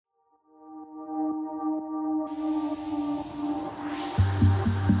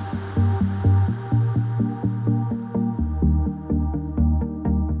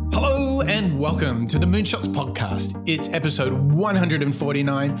welcome to the Moonshots podcast. It's episode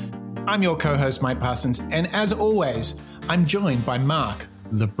 149. I'm your co-host, Mike Parsons, and as always, I'm joined by Mark,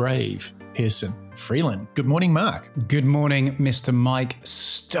 the brave Pearson Freeland. Good morning, Mark. Good morning, Mr. Mike,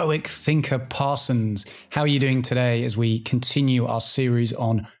 Stoic Thinker Parsons. How are you doing today as we continue our series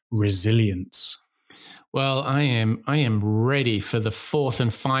on resilience? Well, I am ready for the fourth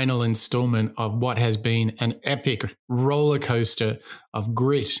and final installment of what has been an epic roller coaster of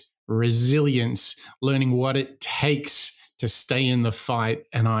grit, resilience, learning what it takes to stay in the fight.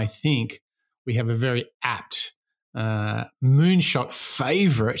 And I think we have a very apt moonshot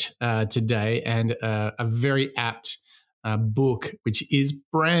favorite today, and a very apt book, which is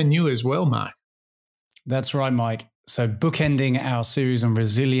brand new as well, Mark. That's right, Mike. So bookending our series on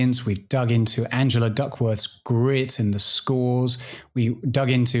resilience, we've dug into Angela Duckworth's grit and the scores. We dug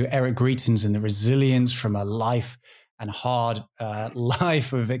into Eric Greitens and the resilience from a life and hard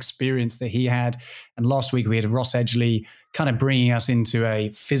life of experience that he had. And last week we had Ross Edgley kind of bringing us into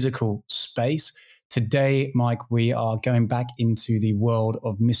a physical space. Today, Mike, we are going back into the world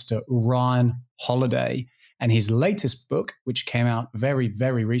of Mr. Ryan Holiday and his latest book, which came out very,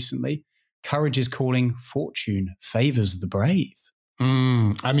 very recently. Courage is Calling, Fortune Favors the Brave.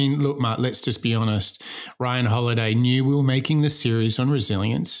 I mean, look, Mark, let's just be honest. Ryan Holiday knew we were making the series on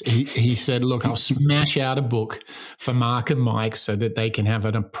resilience. He said, look, I'll smash out a book for Mark and Mike so that they can have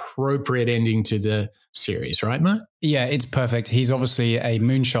an appropriate ending to the series, right, Mark? Yeah, it's perfect. He's obviously a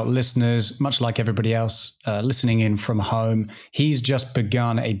Moonshot listener, much like everybody else listening in from home. He's just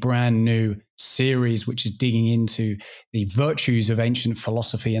begun a brand new series, which is digging into the virtues of ancient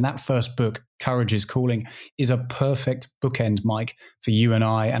philosophy. And that first book, Courage is Calling, is a perfect bookend, Mike, for you and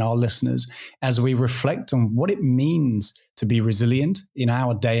I and our listeners as we reflect on what it means to be resilient in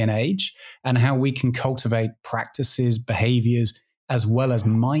our day and age and how we can cultivate practices, behaviors, as well as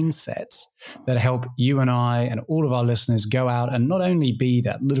mindsets that help you and I and all of our listeners go out and not only be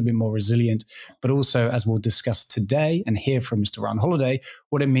that little bit more resilient, but also, as we'll discuss today and hear from Mr. Ryan Holiday,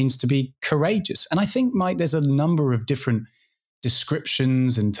 what it means to be courageous. And I think, Mike, there's a number of different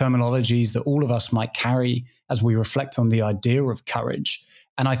descriptions and terminologies that all of us might carry as we reflect on the idea of courage.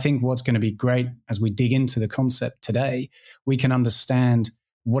 And I think what's going to be great as we dig into the concept today, we can understand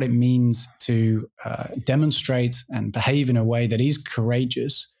what it means to demonstrate and behave in a way that is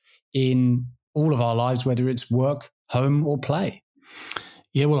courageous in all of our lives, whether it's work, home, or play.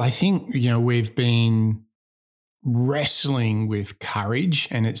 Yeah, well, I think, we've been wrestling with courage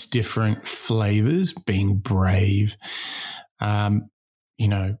and its different flavors, being brave,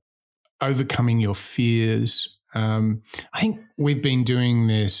 overcoming your fears. I think we've been doing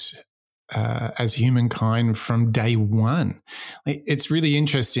this as humankind from day one. It's really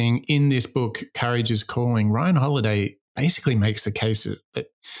interesting. In this book, Courage is Calling, Ryan Holiday basically makes the case that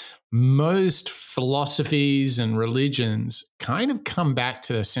most philosophies and religions kind of come back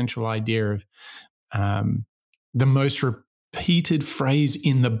to the central idea of the most repeated phrase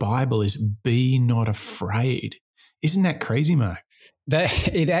in the Bible is be not afraid. Isn't that crazy, Mark?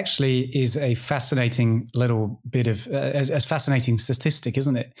 It actually is a fascinating little bit of, as fascinating statistic,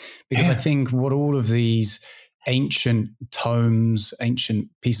 isn't it? Because I think what all of these ancient tomes, ancient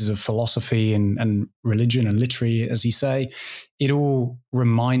pieces of philosophy and religion and literary, as you say, it all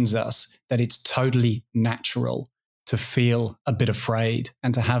reminds us that it's totally natural to feel a bit afraid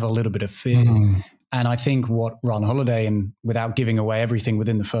and to have a little bit of fear. And I think what Ryan Holiday, and without giving away everything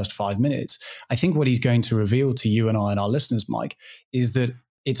within the first 5 minutes, I think what he's going to reveal to you and I and our listeners, Mike, is that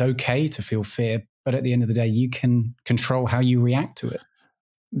it's okay to feel fear, but at the end of the day, you can control how you react to it.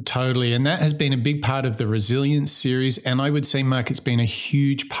 Totally. And that has been a big part of the Resilience series. And I would say, Mark, it's been a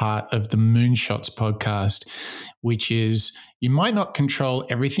huge part of the Moonshots podcast, which is you might not control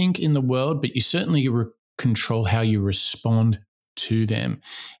everything in the world, but you certainly control how you respond to them.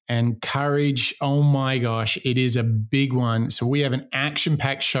 And courage, oh my gosh, it is a big one. So we have an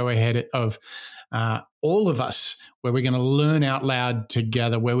action-packed show ahead of all of us where we're going to learn out loud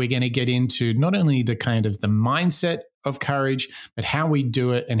together, where we're going to get into not only the kind of the mindset of courage, but how we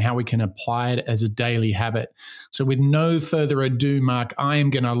do it and how we can apply it as a daily habit. So with no further ado, Mark, I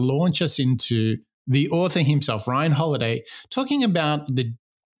am going to launch us into the author himself, Ryan Holiday, talking about the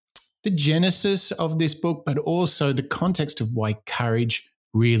genesis of this book, but also the context of why courage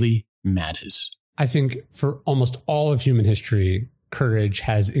really matters. I think for almost all of human history, courage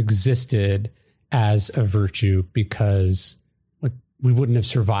has existed as a virtue because we wouldn't have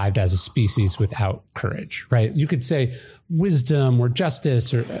survived as a species without courage, right? You could say wisdom or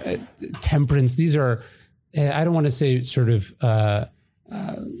justice or temperance. These are, I don't want to say sort of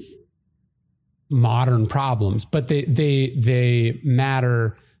modern problems, but they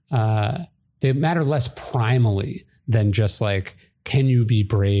matter they matter less primally than just like, can you be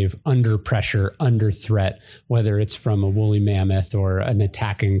brave under pressure, under threat, whether it's from a woolly mammoth or an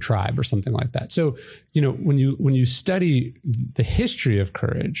attacking tribe or something like that. So, when you study the history of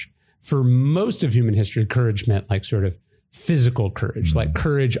courage, for most of human history, courage meant like sort of physical courage, like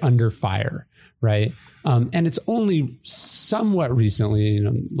courage under fire, right? And it's only somewhat recently,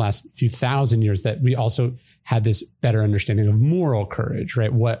 last few thousand years, that we also had this better understanding of moral courage,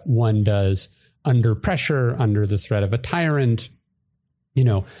 right? What one does under pressure, under the threat of a tyrant,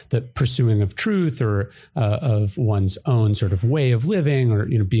 the pursuing of truth or of one's own sort of way of living, or,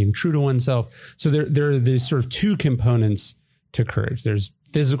 being true to oneself. So there are these sort of two components to courage. There's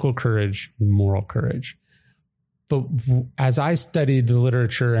physical courage and moral courage. But as I studied the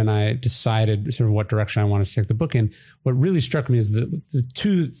literature and I decided sort of what direction I wanted to take the book in, what really struck me is the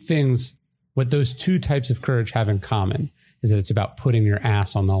two things, what those two types of courage have in common is that it's about putting your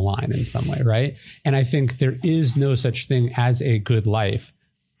ass on the line in some way, right? And I think there is no such thing as a good life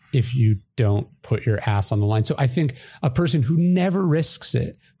if you don't put your ass on the line. So I think a person who never risks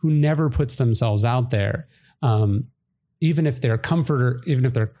it, who never puts themselves out there, even if they're comfortable, even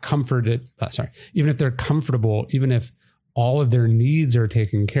if all of their needs are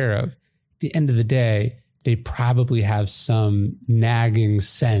taken care of, at the end of the day, they probably have some nagging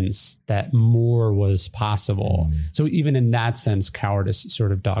sense that more was possible. So even in that sense, cowardice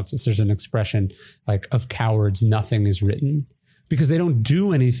sort of dogs us. There's an expression like of cowards, nothing is written, because they don't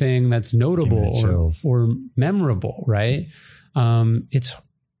do anything that's notable or memorable, right? It's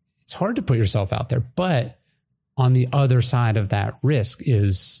hard to put yourself out there, but on the other side of that risk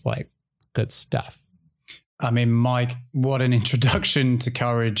is like good stuff. I mean, Mike, what an introduction to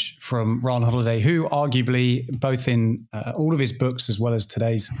courage from Ryan Holiday, who arguably, both in all of his books as well as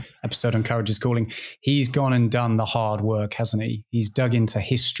today's episode on Courage is Calling, he's gone and done the hard work, hasn't he? He's dug into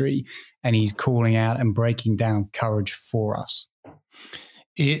history and he's calling out and breaking down courage for us.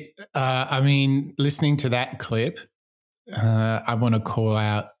 Listening to that clip, I want to call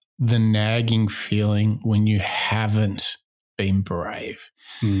out the nagging feeling when you haven't been brave,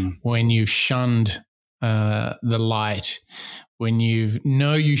 when you've shunned the light, when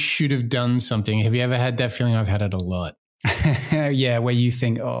you should have done something. Have you ever had that feeling? I've had it a lot. Yeah, where you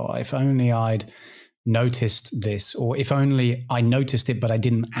think, oh, if only I'd noticed this, or if only I noticed it but I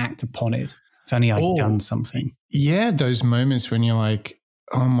didn't act upon it, if only I'd done something. Yeah, those moments when you're like,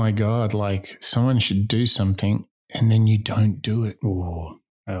 oh my God, like someone should do something and then you don't do it. Well,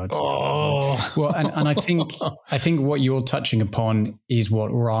 and I think what you're touching upon is what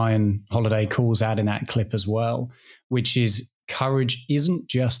Ryan Holiday calls out in that clip as well, which is courage isn't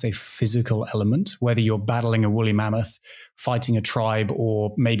just a physical element, whether you're battling a woolly mammoth, fighting a tribe,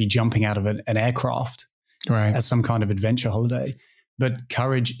 or maybe jumping out of an aircraft as some kind of adventure holiday. But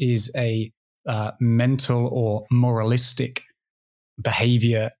courage is a mental or moralistic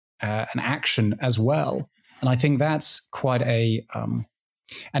behavior and action as well. And I think that's quite an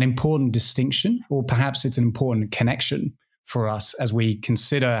important distinction, or perhaps it's an important connection for us as we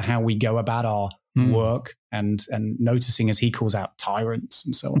consider how we go about our work and noticing, as he calls out, tyrants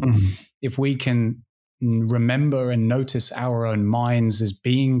and so on. If we can remember and notice our own minds as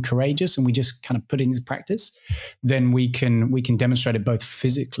being courageous and we just kind of put it into practice, then we can demonstrate it both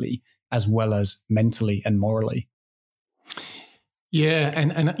physically as well as mentally and morally. Yeah.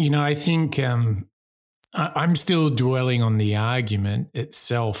 And I think I'm still dwelling on the argument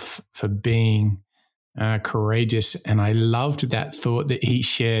itself for being courageous. And I loved that thought that he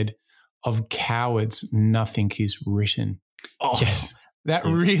shared of cowards, nothing is written. Oh, yes. That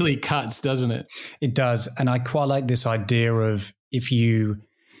really cuts, doesn't it? It does. And I quite like this idea of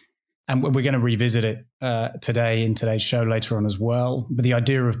and we're going to revisit it today in today's show later on as well, but the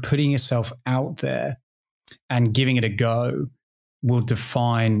idea of putting yourself out there and giving it a go will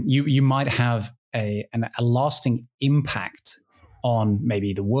define, you might have a lasting impact on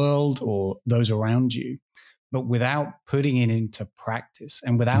maybe the world or those around you, but without putting it into practice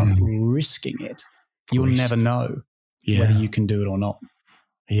and without risking it, you'll never know whether you can do it or not.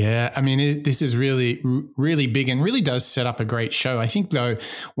 Yeah, I mean, this is really, really big and really does set up a great show. I think, though,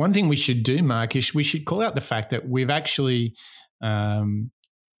 one thing we should do, Mark, is we should call out the fact that we've actually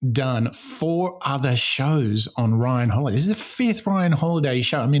done 4 other shows on Ryan Holiday. This is the 5th Ryan Holiday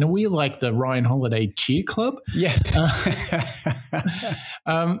show. I mean, are we like the Ryan Holiday cheer club? Yeah.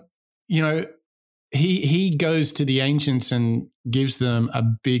 He goes to the ancients and gives them a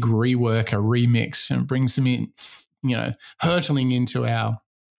big rework, a remix, and brings them in, hurtling into our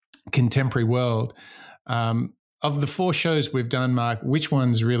contemporary world. Of the 4 shows we've done, Mark, which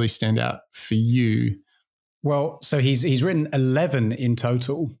ones really stand out for you Well, so he's written 11 in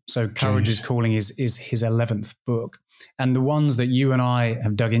total. So Courage is Calling is his 11th book. And the ones that you and I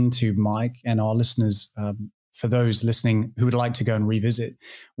have dug into, Mike, and our listeners, for those listening who would like to go and revisit,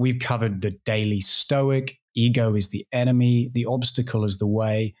 we've covered the Daily Stoic, Ego is the Enemy, The Obstacle is the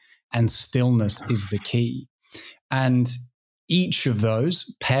Way, and Stillness is the Key. And each of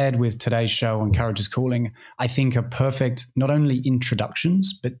those, paired with today's show on Courage is Calling, I think are perfect, not only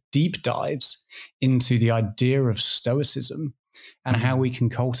introductions, but deep dives into the idea of Stoicism and how we can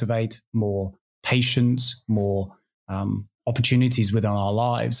cultivate more patience, more opportunities within our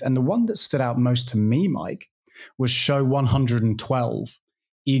lives. And the one that stood out most to me, Mike, was show 112,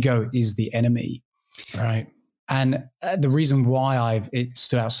 Ego is the Enemy. Right. And the reason why it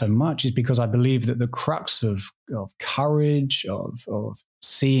stood out so much is because I believe that the crux of courage, of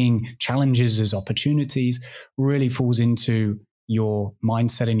seeing challenges as opportunities, really falls into your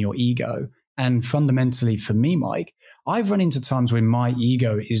mindset and your ego. And fundamentally for me, Mike, I've run into times when my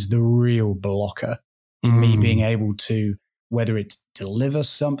ego is the real blocker in me being able to, whether it's deliver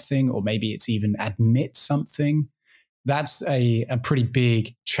something or maybe it's even admit something. That's a pretty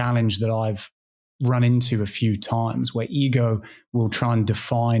big challenge that I've run into a few times, where ego will try and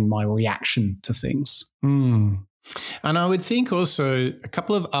define my reaction to things. And I would think also a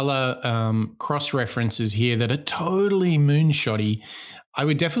couple of other cross references here that are totally moonshotty. I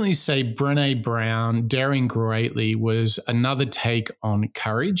would definitely say Brené Brown, Daring Greatly was another take on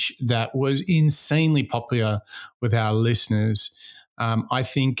courage that was insanely popular with our listeners. I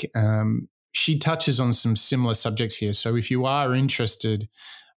think she touches on some similar subjects here. So if you are interested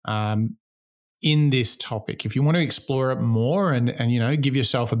in this topic, if you want to explore it more and give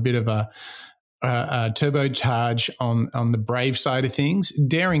yourself a bit of a turbocharge on the brave side of things,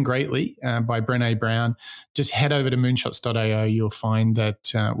 Daring Greatly by Brené Brown, just head over to moonshots.io. You'll find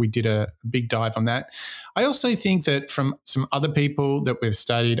that we did a big dive on that. I also think that from some other people that we've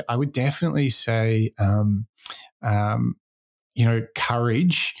studied, I would definitely say,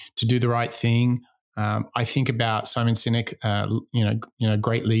 courage to do the right thing. I think about Simon Sinek,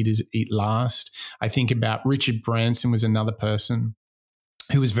 great leaders eat last. I think about Richard Branson was another person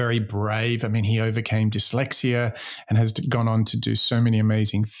who was very brave. I mean, he overcame dyslexia and has gone on to do so many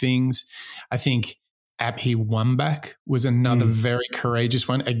amazing things. I think Abhi Wambach was another very courageous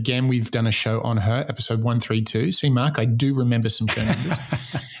one. Again, we've done a show on her, episode 132. See, Mark, I do remember some show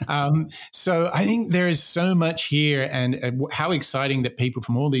numbers. So I think there is so much here, and how exciting that people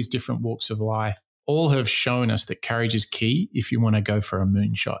from all these different walks of life all have shown us that courage is key if you want to go for a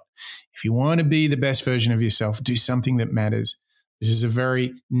moonshot. If you want to be the best version of yourself, do something that matters. This is a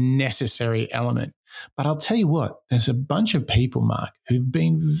very necessary element. But I'll tell you what, there's a bunch of people, Mark, who've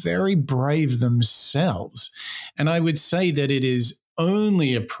been very brave themselves. And I would say that it is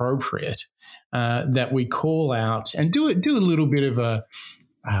only appropriate that we call out and do a little bit of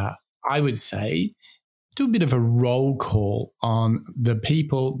do a bit of a roll call on the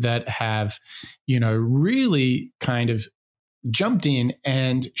people that have, really kind of jumped in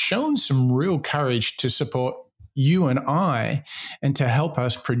and shown some real courage to support you and I, and to help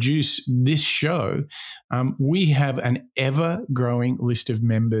us produce this show. We have an ever-growing list of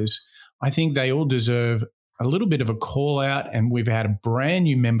members. I think they all deserve a little bit of a call out, and we've had a brand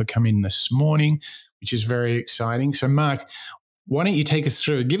new member come in this morning, which is very exciting. So, Mark, why don't you take us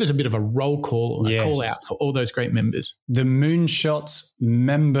through, give us a bit of a roll call, a call out for all those great members. The Moonshots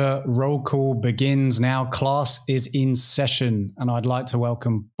member roll call begins now. Class is in session, and I'd like to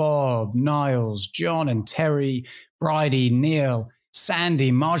welcome Bob, Niles, John and Terry, Bridie, Neil,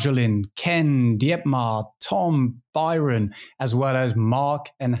 Sandy, Marjolin, Ken, Diepmar, Tom, Byron, as well as Mark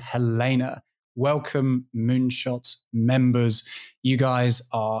and Helena. Welcome, Moonshots members. You guys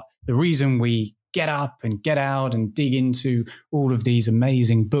are the reason we get up and get out and dig into all of these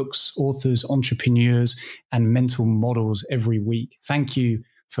amazing books, authors, entrepreneurs, and mental models every week. Thank you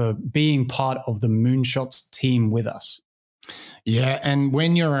for being part of the Moonshots team with us. Yeah, and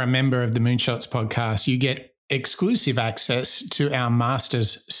when you're a member of the Moonshots podcast, you get exclusive access to our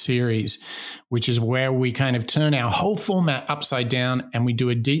Masters series, which is where we kind of turn our whole format upside down and we do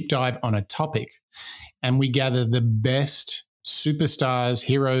a deep dive on a topic, and we gather the best superstars,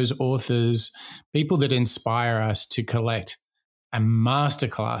 heroes, authors, people that inspire us to collect a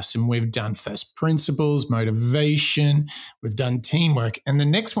masterclass. And we've done first principles, motivation, we've done teamwork. And the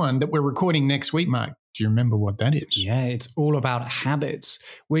next one that we're recording next week, Mark, do you remember what that is? Yeah, it's all about habits,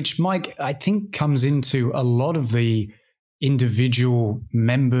 which, Mike, I think comes into a lot of the individual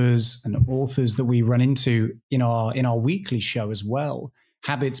members and authors that we run into in our weekly show as well.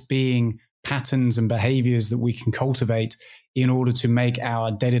 Habits being patterns and behaviors that we can cultivate in order to make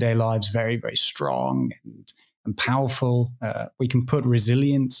our day-to-day lives very, very strong and powerful. We can put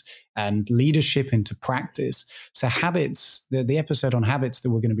resilience and leadership into practice. So habits, the episode on habits that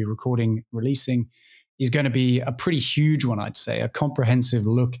we're going to be releasing is going to be a pretty huge one, I'd say, a comprehensive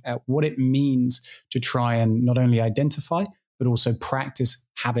look at what it means to try and not only identify, but also practice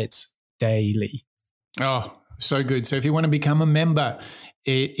habits daily. Oh, so good. So if you want to become a member,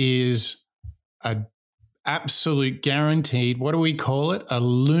 it is a absolute guaranteed, what do we call it? A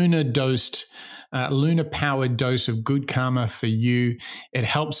lunar powered dose of good karma for you. It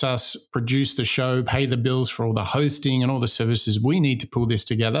helps us produce the show, pay the bills for all the hosting and all the services we need to pull this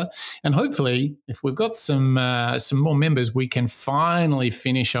together. And hopefully, if we've got some more members, we can finally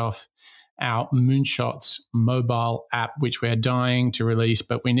finish off our Moonshots mobile app, which we're dying to release,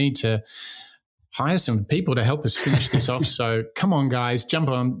 but we need to hire some people to help us finish this off. So come on, guys, jump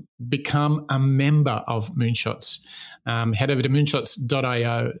on, become a member of Moonshots. Head over to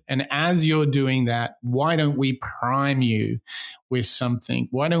moonshots.io. And as you're doing that, why don't we prime you with something?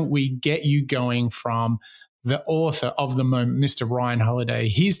 Why don't we get you going from the author of the moment, Mr. Ryan Holiday?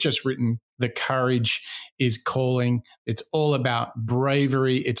 He's just written The Courage is Calling. It's all about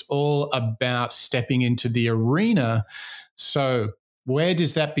bravery. It's all about stepping into the arena. So where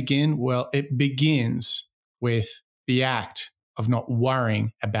does that begin? Well, it begins with the act of not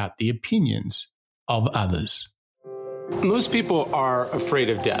worrying about the opinions of others. Most people are afraid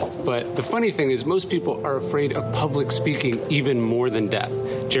of death, but the funny thing is most people are afraid of public speaking even more than death.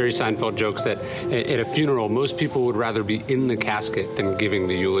 Jerry Seinfeld jokes that at a funeral, most people would rather be in the casket than giving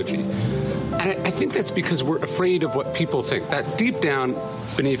the eulogy. And I think that's because we're afraid of what people think. That deep down,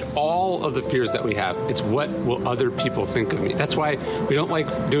 beneath all of the fears that we have, it's what will other people think of me. That's why we don't like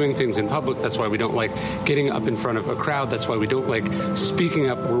doing things in public. That's why we don't like getting up in front of a crowd. That's why we don't like speaking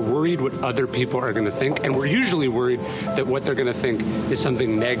up. We're worried what other people are going to think, and we're usually worried that what they're going to think is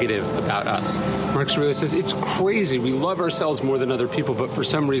something negative about us. Marcus Aurelius says, it's crazy. We love ourselves more than other people, but for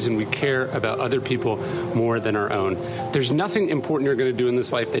some reason we care about other people more than our own. There's nothing important you're going to do in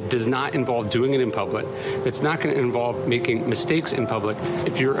this life that does not involve doing it in public, that's not going to involve making mistakes in public.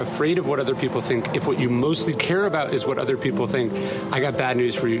 If you're afraid of what other people think, if what you mostly care about is what other people think, I got bad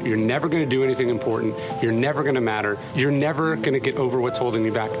news for you. You're never going to do anything important. You're never going to matter. You're never going to get over what's holding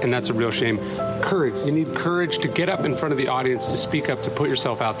you back, and that's a real shame. Courage. You need courage to get up in front of the audience, to speak up, to put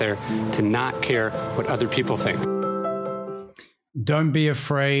yourself out there, to not care what other people think. Don't be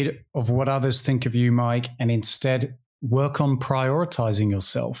afraid of what others think of you, Mike, and instead work on prioritizing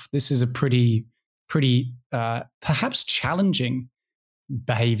yourself. This is a pretty perhaps challenging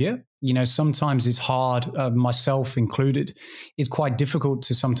behavior. You know, sometimes it's hard, myself included. It's quite difficult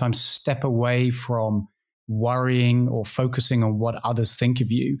to sometimes step away from worrying or focusing on what others think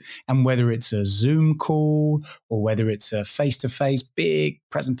of you. And whether it's a Zoom call or whether it's a face-to-face big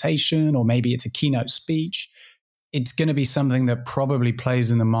presentation or maybe it's a keynote speech, it's going to be something that probably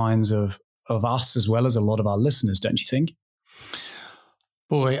plays in the minds of us as well as a lot of our listeners, don't you think?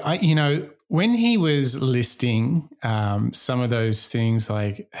 Boy, when he was listing some of those things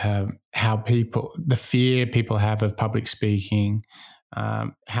like how the fear people have of public speaking,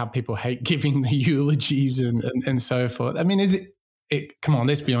 how people hate giving the eulogies and so forth. I mean, come on,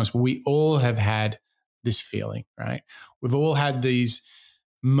 let's be honest. We all have had this feeling, right? We've all had these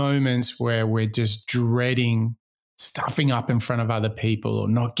moments where we're just dreading stuffing up in front of other people or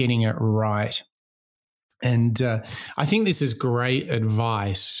not getting it right. And I think this is great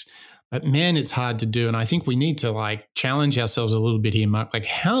advice, but man, it's hard to do. And I think we need to challenge ourselves a little bit here, Mark.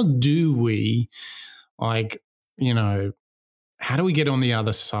 How do we how do we get on the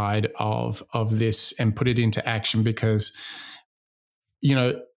other side of this and put it into action? Because,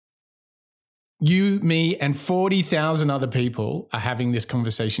 you, me, and 40,000 other people are having this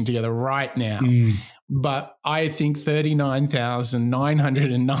conversation together right now. But I think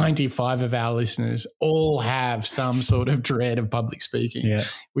 39,995 of our listeners all have some sort of dread of public speaking,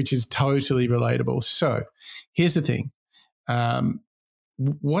 which is totally relatable. So here's the thing.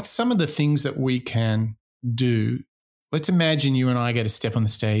 What's some of the things that we can do? Let's imagine you and I get to step on the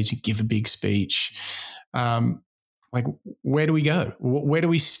stage and give a big speech. Where do we go? Where do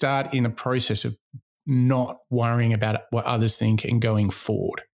we start in the process of not worrying about what others think and going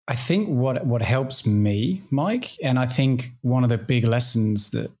forward? I think what helps me, Mike, and I think one of the big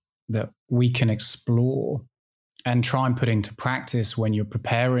lessons that we can explore and try and put into practice when you're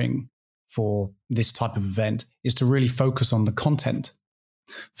preparing for this type of event is to really focus on the content,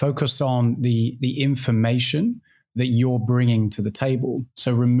 focus on the information that you're bringing to the table.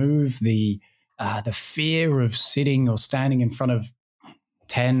 So remove the fear of sitting or standing in front of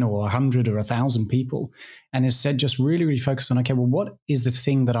 10 or 100 or 1,000 people. And instead just really, really focus on, okay, well, what is the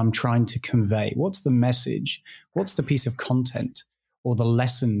thing that I'm trying to convey? What's the message? What's the piece of content or the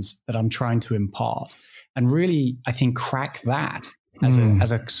lessons that I'm trying to impart? And really, I think, crack that as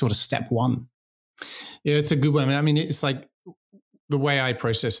a sort of step one. Yeah, it's a good one. I mean, it's like the way I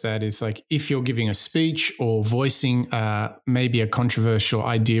process that is like if you're giving a speech or voicing maybe a controversial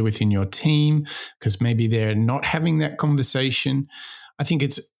idea within your team, because maybe they're not having that conversation, I think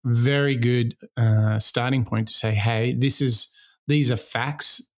it's very good starting point to say, hey, these are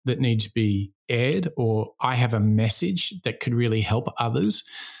facts that need to be aired, or I have a message that could really help others.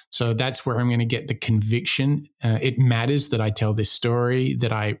 So that's where I'm going to get the conviction. It matters that I tell this story,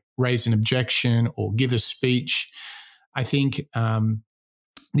 that I raise an objection or give a speech. I think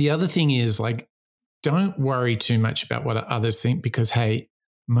the other thing is like, don't worry too much about what others think because, hey,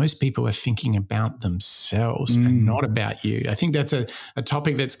 most people are thinking about themselves and not about you. I think that's a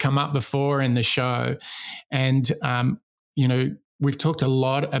topic that's come up before in the show. And, we've talked a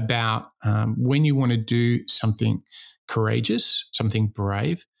lot about when you want to do something courageous, something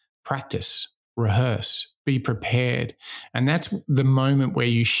brave, practice, rehearse, be prepared. And that's the moment where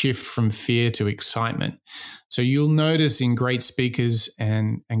you shift from fear to excitement. So you'll notice in great speakers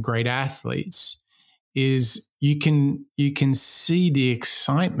and great athletes is you can see the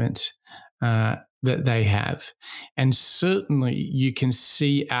excitement that they have. And certainly you can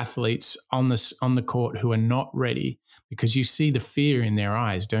see athletes on the court who are not ready because you see the fear in their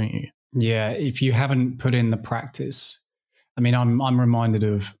eyes, don't you? Yeah, if you haven't put in the practice. I mean, I'm reminded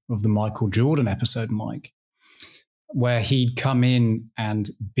of the Michael Jordan episode, Mike, where he'd come in and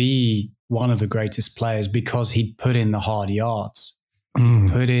be one of the greatest players because he'd put in the hard yards,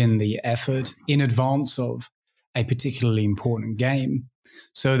 put in the effort in advance of a particularly important game,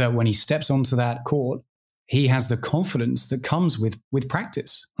 so that when he steps onto that court, he has the confidence that comes with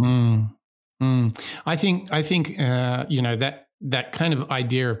practice. I think that kind of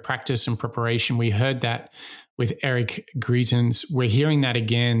idea of practice and preparation, we heard that with Eric Greitens. We're hearing that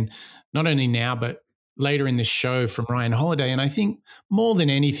again, not only now, but later in the show from Ryan Holiday. And I think more than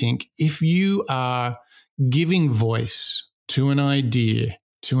anything, if you are giving voice to an idea,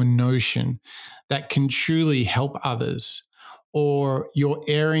 to a notion that can truly help others, or you're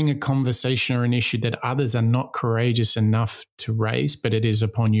airing a conversation or an issue that others are not courageous enough to raise, but it is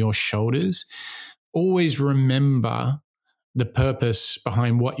upon your shoulders, always remember the purpose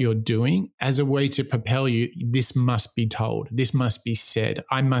behind what you're doing as a way to propel you. This must be told. This must be said.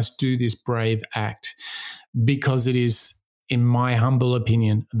 I must do this brave act because it is, in my humble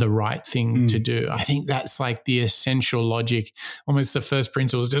opinion, the right thing to do. I think that's like the essential logic, almost the first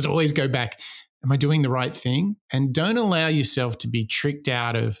principles. Just always go back. Am I doing the right thing? And don't allow yourself to be tricked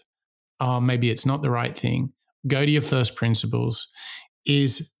out of, oh, maybe it's not the right thing. Go to your first principles.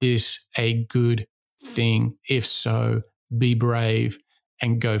 Is this a good thing? If so, be brave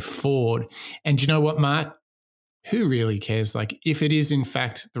and go forward. And you know what, Mark? Who really cares? Like, if it is in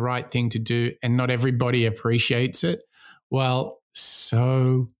fact the right thing to do and not everybody appreciates it, well,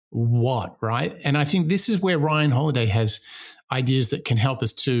 so what, right? And I think this is where Ryan Holiday has ideas that can help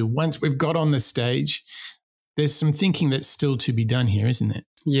us too. Once we've got on the stage, there's some thinking that's still to be done here, isn't it?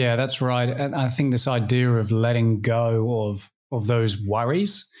 Yeah, that's right. And I think this idea of letting go of those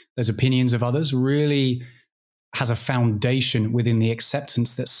worries, those opinions of others, really has a foundation within the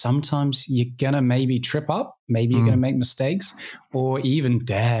acceptance that sometimes you're going to maybe trip up, maybe you're going to make mistakes, or even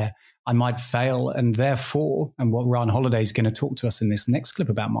I might fail. And therefore, and what Ryan Holiday is going to talk to us in this next clip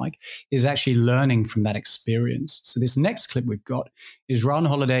about, Mike, is actually learning from that experience. So this next clip we've got is Ryan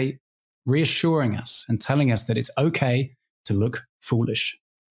Holiday reassuring us and telling us that it's okay to look foolish.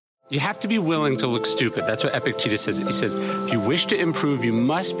 You have to be willing to look stupid. That's what Epictetus says. He says, if you wish to improve, you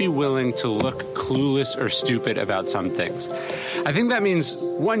must be willing to look clueless or stupid about some things. I think that means,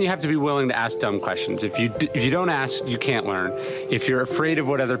 one, you have to be willing to ask dumb questions. If you don't ask, you can't learn. If you're afraid of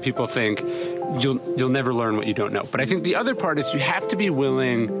what other people think, you'll never learn what you don't know. But I think the other part is you have to be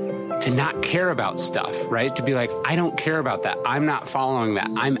willing to not care about stuff, right? To be like, I don't care about that. I'm not following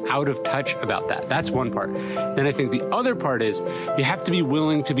that. I'm out of touch about that. That's one part. Then I think the other part is you have to be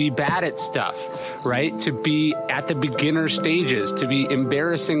willing to be bad at stuff, right? To be at the beginner stages, to be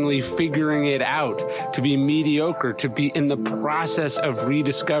embarrassingly figuring it out, to be mediocre, to be in the process of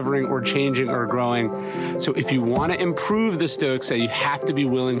rediscovering or changing or growing. So if you want to improve, the Stoics say you have to be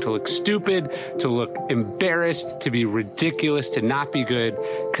willing to look stupid, to look embarrassed, to be ridiculous, to not be good,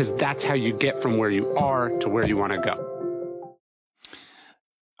 because that's how you get from where you are to where you want to go.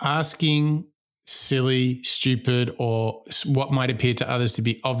 Asking silly, stupid, or what might appear to others to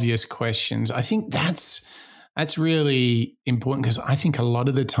be obvious questions, I think that's That's really important because I think a lot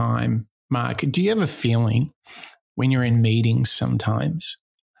of the time, Mark, do you have a feeling when you're in meetings sometimes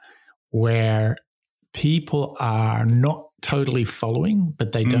where people are not totally following,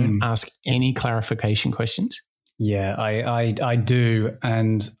 but they don't ask any clarification questions? Yeah, I do.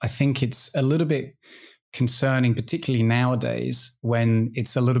 And I think it's a little bit concerning, particularly nowadays, when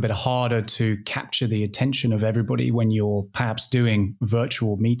it's a little bit harder to capture the attention of everybody when you're perhaps doing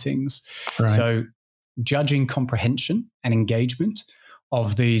virtual meetings. Right. So judging comprehension and engagement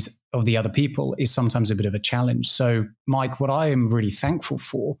of the other people is sometimes a bit of a challenge. So, Mike, what I am really thankful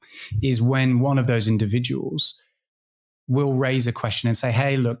for is when one of those individuals will raise a question and say,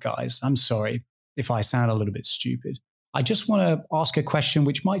 hey, look, guys, I'm sorry if I sound a little bit stupid. I just want to ask a question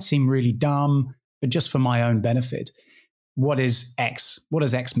which might seem really dumb, but just for my own benefit. What is X? What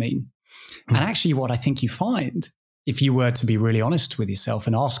does X mean? And actually what I think you find, if you were to be really honest with yourself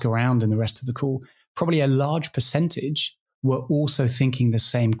and ask around in the rest of the call, probably a large percentage were also thinking the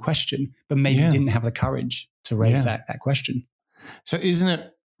same question, but maybe didn't have the courage to raise that question. So isn't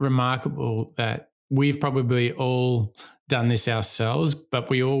it remarkable that we've probably all done this ourselves, but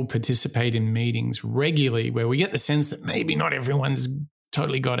we all participate in meetings regularly where we get the sense that maybe not everyone's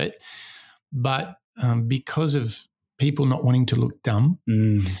totally got it, but because of people not wanting to look dumb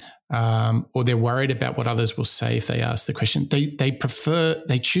or they're worried about what others will say if they ask the question,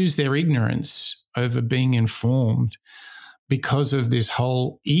 they choose their ignorance over being informed because of this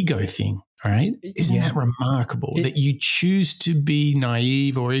whole ego thing, right? Isn't that remarkable that you choose to be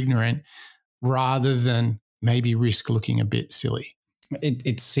naive or ignorant rather than maybe risk looking a bit silly?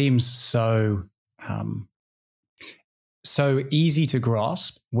 It seems so easy to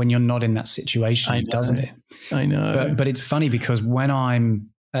grasp when you're not in that situation, doesn't it? I know. But it's funny because when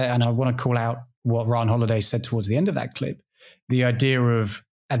and I want to call out what Ryan Holiday said towards the end of that clip, the idea of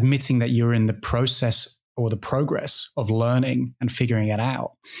admitting that you're in the process or the progress of learning and figuring it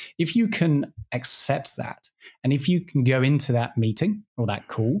out. If you can accept that, and if you can go into that meeting or that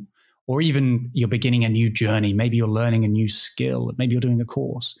call, or even you're beginning a new journey, maybe you're learning a new skill, maybe you're doing a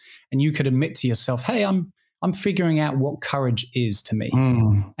course, and you could admit to yourself, hey, I'm figuring out what courage is to me.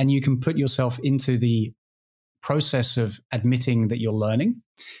 And you can put yourself into the process of admitting that you're learning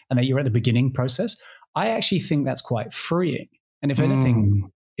and that you're at the beginning process. I actually think that's quite freeing. And if anything,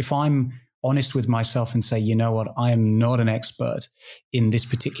 if I'm honest with myself and say, you know what, I am not an expert in this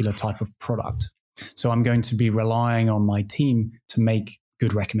particular type of product. So I'm going to be relying on my team to make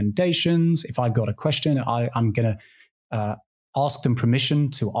good recommendations. If I've got a question, I'm going to ask them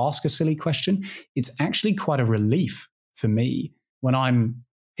permission to ask a silly question. It's actually quite a relief for me when I'm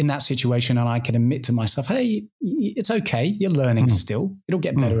in that situation and I can admit to myself, hey, it's okay. You're learning still. It'll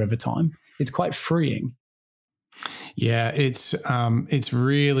get better over time. It's quite freeing. Yeah, it's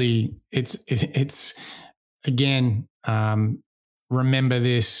really again, remember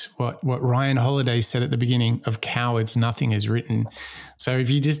this, what Ryan Holiday said at the beginning, of cowards, nothing is written. So if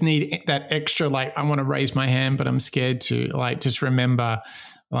you just need that extra, like, I want to raise my hand, but I'm scared to, like, just remember,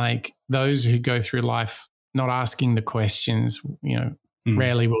 like, those who go through life not asking the questions,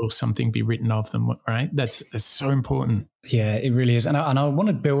 rarely will something be written of them, right? That's so important. Yeah, it really is. And I want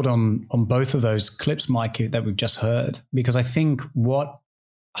to build on both of those clips, Mike, that we've just heard, because I think what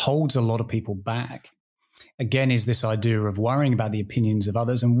holds a lot of people back, again, is this idea of worrying about the opinions of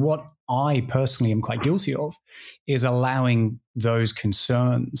others. And what I personally am quite guilty of is allowing those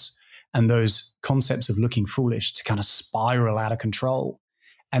concerns and those concepts of looking foolish to kind of spiral out of control.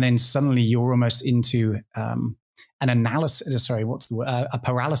 And then suddenly you're almost into an analysis, a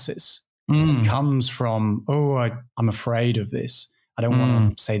paralysis. Comes from, I'm afraid of this. I don't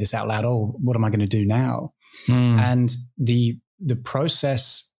want to say this out loud. Oh, what am I going to do now? And the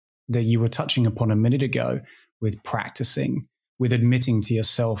process that you were touching upon a minute ago with practicing, with admitting to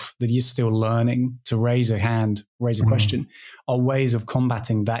yourself that you're still learning, to raise a hand, raise a question, are ways of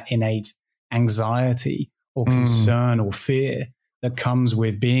combating that innate anxiety or concern or fear that comes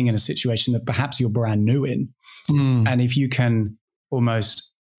with being in a situation that perhaps you're brand new in. And if you can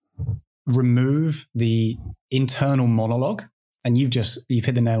almost remove the internal monologue, and you've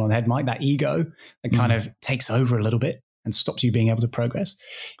hit the nail on the head, Mike, that ego that kind of takes over a little bit and stops you being able to progress.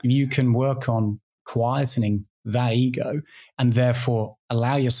 If you can work on quietening that ego and therefore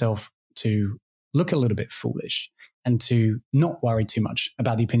allow yourself to look a little bit foolish and to not worry too much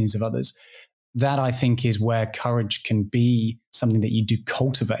about the opinions of others, that I think is where courage can be something that you do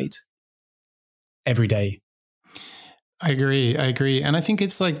cultivate every day. I agree. And I think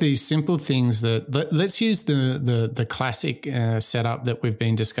it's like these simple things that let's use the classic setup that we've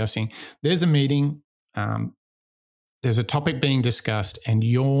been discussing. There's a meeting, there's a topic being discussed, and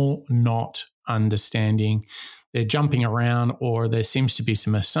you're not understanding. They're jumping around, or there seems to be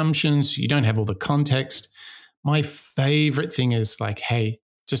some assumptions. You don't have all the context. My favorite thing is like, hey,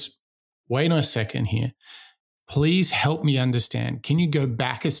 just wait a second here. Please help me understand. Can you go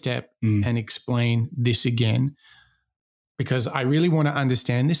back a step and explain this again? Because I really want to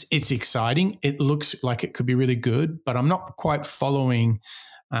understand this. It's exciting. It looks like it could be really good, but I'm not quite following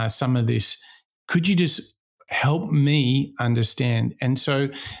some of this. Could you just help me understand? And so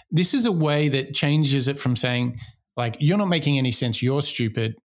this is a way that changes it from saying, like, you're not making any sense, you're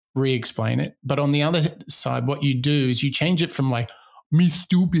stupid, re-explain it. But on the other side, what you do is you change it from like, me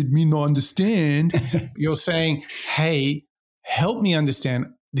stupid, me not understand. You're saying, hey, help me understand.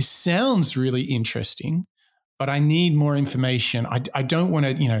 This sounds really interesting, but I need more information. I don't want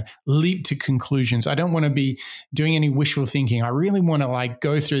to, leap to conclusions. I don't want to be doing any wishful thinking. I really want to like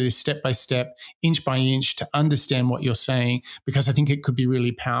go through this step by step, inch by inch to understand what you're saying, because I think it could be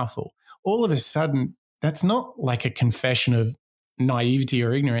really powerful. All of a sudden, that's not like a confession of naivety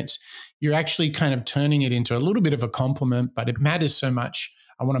or ignorance. You're actually kind of turning it into a little bit of a compliment, but it matters so much.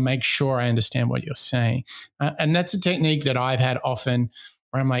 I want to make sure I understand what you're saying. And that's a technique that I've had often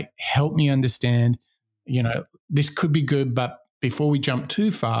where I'm like, help me understand, this could be good, but before we jump too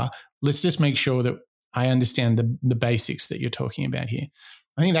far, let's just make sure that I understand the basics that you're talking about here.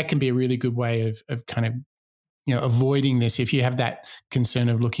 I think that can be a really good way of kind of, avoiding this. If you have that concern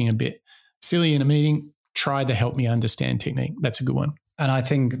of looking a bit silly in a meeting, try the help me understand technique. That's a good one. And I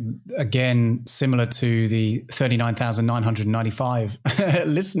think, again, similar to the 39,995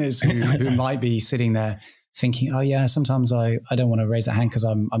 listeners who might be sitting there thinking, oh, yeah, sometimes I don't want to raise a hand because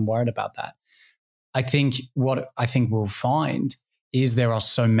I'm worried about that. I think what we'll find is there are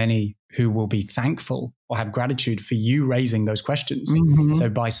so many who will be thankful or have gratitude for you raising those questions. Mm-hmm. So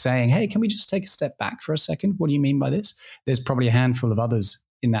by saying, hey, can we just take a step back for a second? What do you mean by this? There's probably a handful of others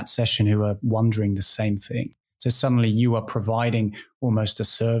in that session who are wondering the same thing. So suddenly you are providing almost a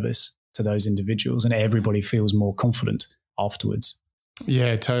service to those individuals, and everybody feels more confident afterwards.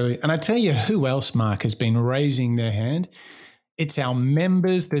 Yeah, totally. And I tell you who else, Mark, has been raising their hand. It's our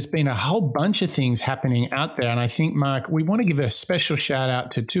members. There's been a whole bunch of things happening out there. And I think, Mark, we want to give a special shout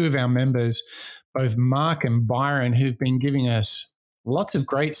out to two of our members, both Mark and Byron, who've been giving us lots of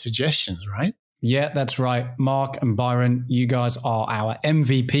great suggestions, right? Yeah, that's right. Mark and Byron, you guys are our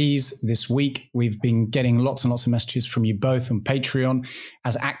MVPs this week. We've been getting lots and lots of messages from you both on Patreon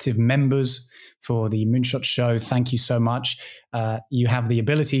as active members for the Moonshot Show. Thank you so much. You have the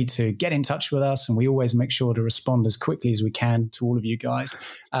ability to get in touch with us, and we always make sure to respond as quickly as we can to all of you guys.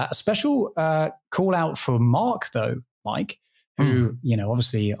 A special call out for Mark, though, Mike, who,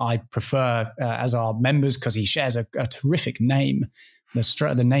 obviously I prefer as our members because he shares a terrific name.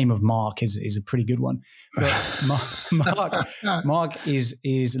 The name of Mark is a pretty good one. But Mark is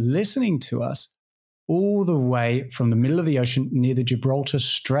listening to us all the way from the middle of the ocean near the Gibraltar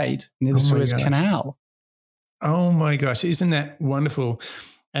Strait, near the Suez Canal. Oh my gosh, isn't that wonderful?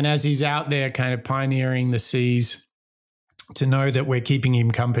 And as he's out there kind of pioneering the seas, to know that we're keeping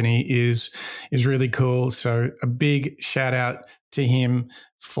him company is really cool. So a big shout out to him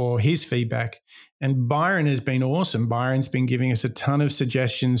for his feedback. And Byron has been awesome. Byron's been giving us a ton of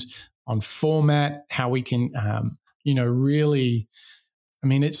suggestions on format, how we can, really,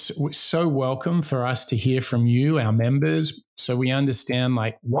 it's so welcome for us to hear from you, our members, so we understand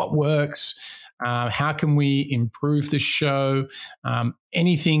like what works, how can we improve the show,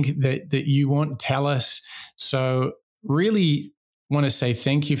 anything that you want, tell us. So really want to say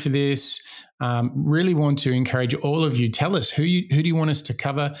thank you for this. Really want to encourage all of you. Tell us who do you want us to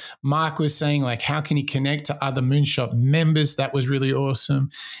cover? Mark was saying like, how can he connect to other Moonshot members? That was really awesome.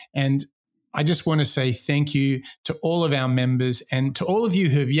 And I just want to say thank you to all of our members and to all of you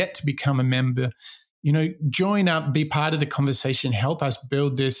who have yet to become a member. Join up, be part of the conversation, help us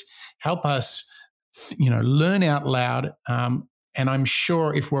build this, help us, learn out loud. And I'm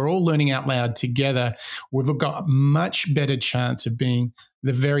sure if we're all learning out loud together, we've got a much better chance of being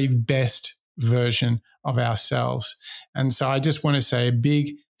the very best version of ourselves. And so I just want to say a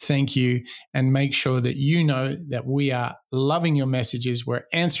big thank you and make sure that you know that we are loving your messages. We're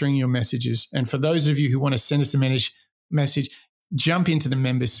answering your messages. And for those of you who want to send us a message, jump into the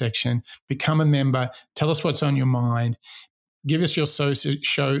members section, become a member, tell us what's on your mind, give us your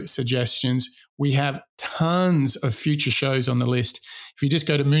show suggestions. We have tons of future shows on the list. If you just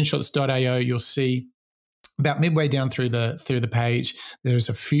go to moonshots.io, you'll see about midway down through the page, there's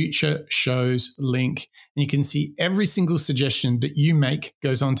a future shows link, and you can see every single suggestion that you make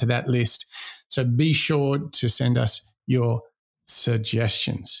goes onto that list. So be sure to send us your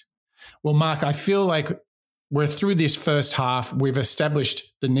suggestions. Well, Mark, I feel like we're through this first half. We've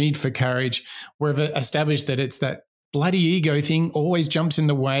established the need for courage. We've established that it's that bloody ego thing always jumps in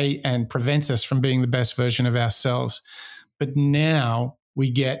the way and prevents us from being the best version of ourselves. But now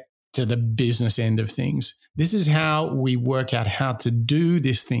we get to the business end of things. This is how we work out how to do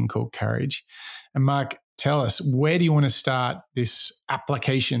this thing called courage. And Mark, tell us, where do you want to start this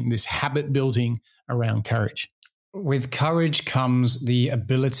application, this habit building around courage? With courage comes the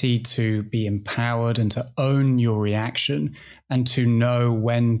ability to be empowered and to own your reaction and to know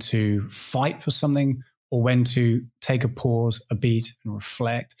when to fight for something or when to take a pause, a beat, and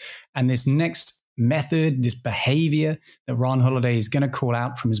reflect. And this next method, this behavior that Ryan Holiday is going to call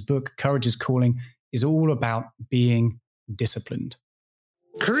out from his book, Courage is Calling, is all about being disciplined.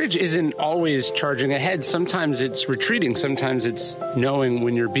 Courage isn't always charging ahead. Sometimes it's retreating. Sometimes it's knowing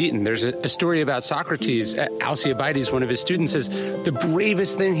when you're beaten. There's a story about Socrates. Alcibiades, one of his students, says the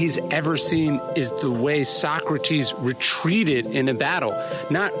bravest thing he's ever seen is the way Socrates retreated in a battle.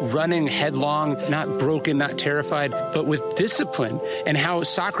 Not running headlong, not broken, not terrified, but with discipline. And how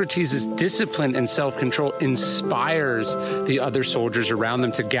Socrates' discipline and self-control inspires the other soldiers around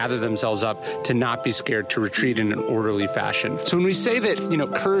them to gather themselves up, to not be scared, to retreat in an orderly fashion. So when we say that,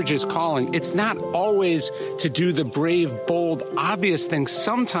 courage is calling, it's not always to do the brave, bold, obvious thing.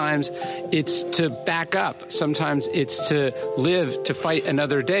 Sometimes it's to back up. Sometimes it's to live, to fight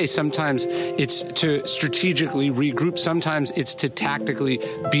another day. Sometimes it's to strategically regroup. Sometimes it's to tactically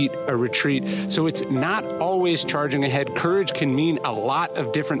beat a retreat. So it's not always charging ahead. Courage can mean a lot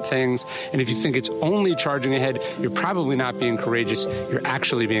of different things. And if you think it's only charging ahead, you're probably not being courageous. You're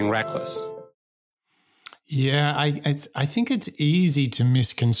actually being reckless. Yeah, I think it's easy to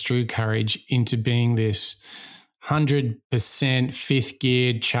misconstrue courage into being this 100% fifth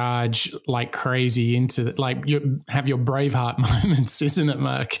gear charge like crazy into you have your Braveheart moments, isn't it,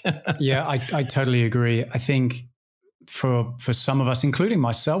 Mark? Yeah, I totally agree. I think for some of us, including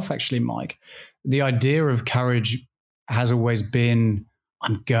myself, actually, Mike, the idea of courage has always been,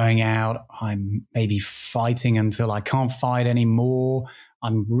 I'm going out, I'm maybe fighting until I can't fight anymore.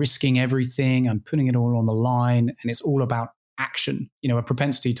 I'm risking everything. I'm putting it all on the line. And it's all about action, a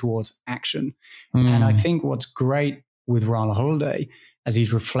propensity towards action. And I think what's great with Ryan Holiday, as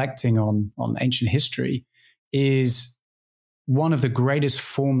he's reflecting on ancient history, is one of the greatest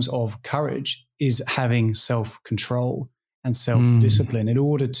forms of courage is having self-control and self-discipline in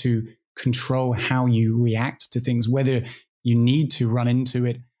order to control how you react to things, whether you need to run into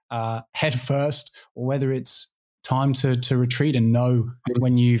it head first or whether it's time to retreat and know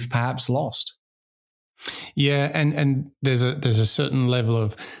when you've perhaps lost. Yeah, and there's a certain level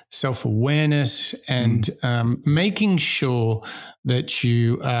of self-awareness and making sure that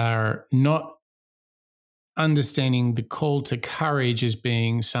you are not understanding the call to courage as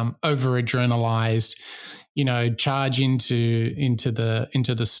being some over-adrenalized, charge into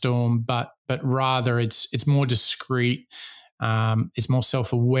the storm, but rather it's more discreet. It's more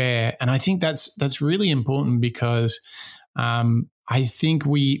self-aware. And I think that's really important because I think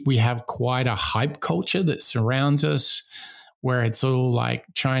we have quite a hype culture that surrounds us where it's all like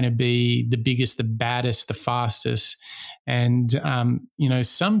trying to be the biggest, the baddest, the fastest. And,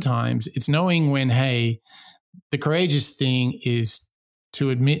 sometimes it's knowing when, hey, the courageous thing is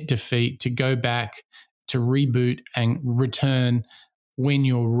to admit defeat, to go back, to reboot and return when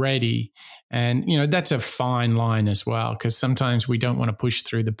you're ready. And, that's a fine line as well, because sometimes we don't want to push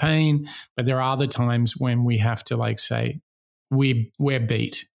through the pain, but there are other times when we have to say, we're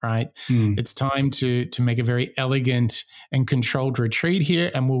beat, right? It's time to make a very elegant and controlled retreat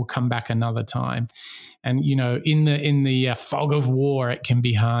here, and we'll come back another time. And, in the fog of war, it can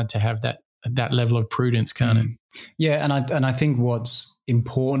be hard to have that level of prudence, can't it? Yeah, and I think what's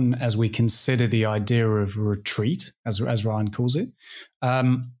important as we consider the idea of retreat, as Ryan calls it,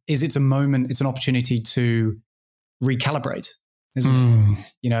 is it's an opportunity to recalibrate, isn't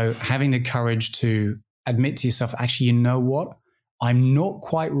it? Having the courage to admit to yourself, actually, you know what? I'm not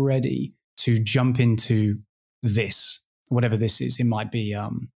quite ready to jump into this, whatever this is. It might be, a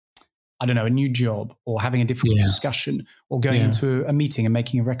new job or having a difficult discussion or going into a meeting and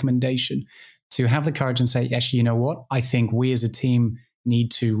making a recommendation. To have the courage and say, actually, you know what? I think we as a team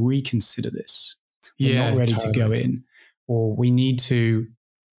need to reconsider this. We're not ready to go in, or we need to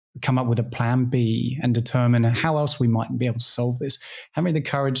come up with a plan B and determine how else we might be able to solve this. Having the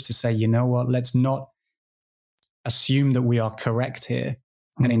courage to say, you know what? Let's not assume that we are correct here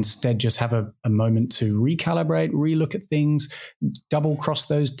and instead just have a moment to recalibrate, relook at things, double cross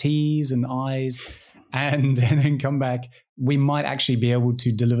those T's and I's, and then come back. We might actually be able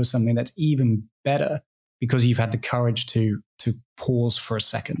to deliver something that's even better because you've had the courage to pause for a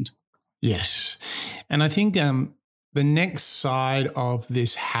second. Yes. And I think the next side of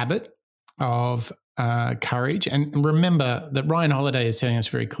this habit of courage, and remember that Ryan Holiday is telling us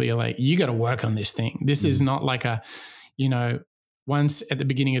very clearly, you got to work on this thing. This is not like a, once at the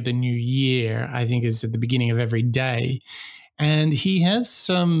beginning of the new year. I think it's at the beginning of every day. And he has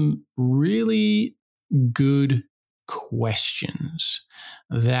some really good questions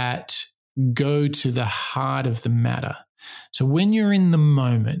that go to the heart of the matter. So when you're in the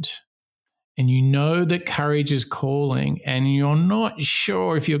moment and you know that courage is calling and you're not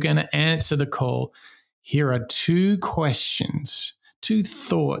sure if you're going to answer the call, here are 2 questions, 2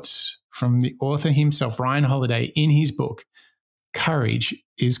 thoughts from the author himself, Ryan Holiday, in his book, Courage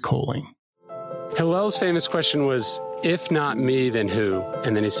is Calling. Hillel's famous question was, if not me, then who?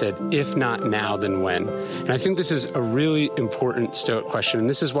 And then he said, if not now, then when? And I think this is a really important Stoic question. And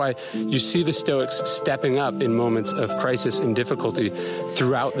this is why you see the Stoics stepping up in moments of crisis and difficulty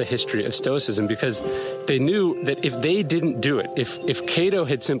throughout the history of Stoicism, because they knew that if they didn't do it, if Cato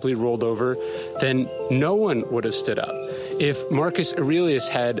had simply rolled over, then no one would have stood up. If Marcus Aurelius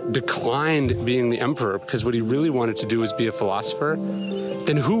had declined being the emperor because what he really wanted to do was be a philosopher,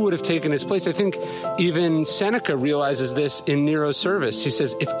 then who would have taken his place? I think even Seneca realizes this in Nero's service. He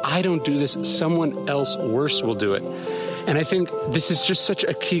says, if I don't do this, someone else worse will do it. And I think this is just such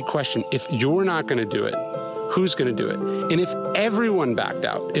a key question. If you're not going to do it, who's going to do it? And if everyone backed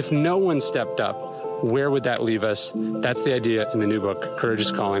out, if no one stepped up, where would that leave us? That's the idea in the new book, Courage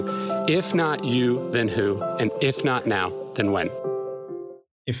is Calling. If not you, then who? And if not now, then when?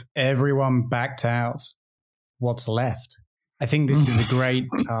 If everyone backed out, what's left? I think this is a great,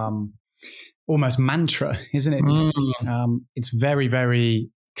 almost mantra, isn't it? It's very, very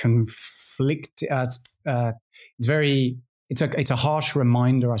conflicted. It's a harsh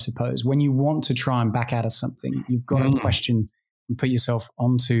reminder, I suppose. When you want to try and back out of something, you've got to question and put yourself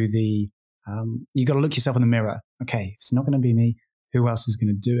onto the. You've got to look yourself in the mirror. Okay, if it's not going to be me, who else is going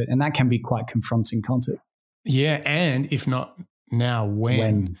to do it? And that can be quite confronting, can't it? Yeah, and if not now,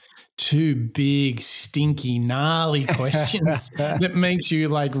 when? 2 big, stinky, gnarly questions that makes you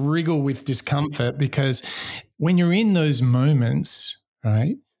like wriggle with discomfort, because when you're in those moments,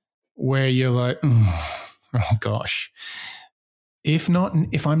 right, where you're like, oh gosh, if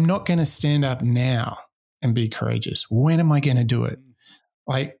I'm not going to stand up now and be courageous, when am I going to do it?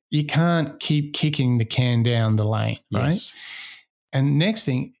 Like, you can't keep kicking the can down the lane, right? Yes. And next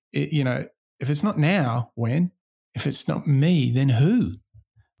thing, if it's not now, when? If it's not me, then who?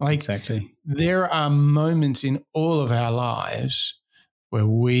 Like, exactly. There are moments in all of our lives where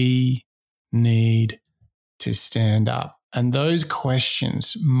we need to stand up. And those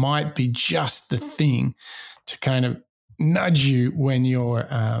questions might be just the thing to kind of nudge you when you're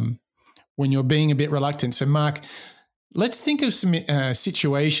being a bit reluctant. So, Mark, let's think of some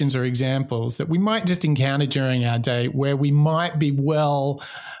situations or examples that we might just encounter during our day where we might be well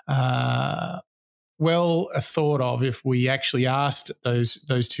thought of. If we actually asked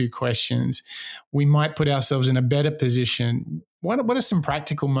those 2 questions, we might put ourselves in a better position. What are some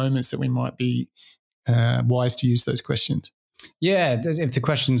practical moments that we might be wise to use those questions? Yeah, if the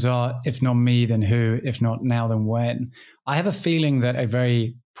questions are, if not me, then who? If not now, then when? I have a feeling that a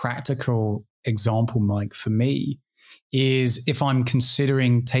very practical example, Mike, for me is if I'm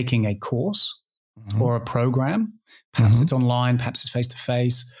considering taking a course or a program, perhaps it's online, perhaps it's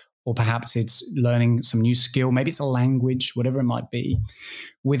face-to-face, or perhaps it's learning some new skill, maybe it's a language, whatever it might be,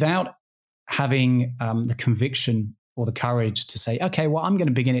 without having the conviction or the courage to say, okay, well, I'm going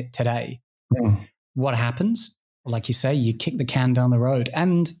to begin it today. What happens? Like you say, you kick the can down the road.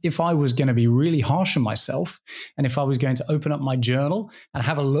 And if I was going to be really harsh on myself, and if I was going to open up my journal and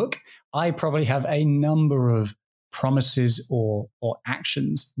have a look, I probably have a number of promises or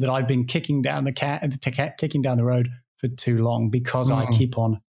actions that I've been kicking down the road for too long because I keep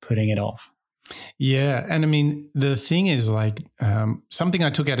on putting it off. Yeah. And I mean, the thing is, like, something I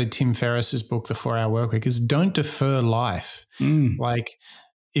took out of Tim Ferriss's book, The 4-Hour Workweek, is don't defer life. Like,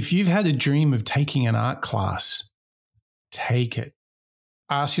 if you've had a dream of taking an art class, take it.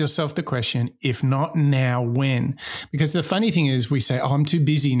 Ask yourself the question, if not now, when? Because the funny thing is we say, oh, I'm too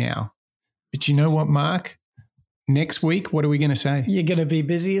busy now. But you know what, Mark? Next week, what are we going to say? You're going to be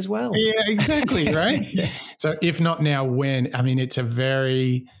busy as well. Yeah, exactly, right? So if not now, when? I mean, it's a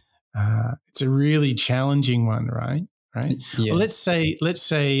really challenging one, right? Yeah. Well, let's say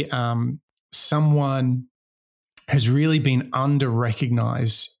someone has really been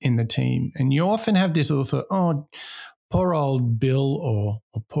under-recognized in the team. And you often have this little thought, oh, poor old Bill or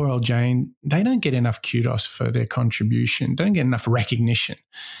poor old Jane, they don't get enough kudos for their contribution, don't get enough recognition.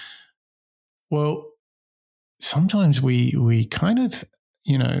 Well, sometimes we kind of,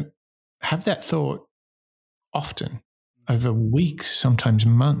 have that thought, often, over weeks, sometimes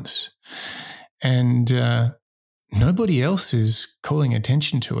months. And nobody else is calling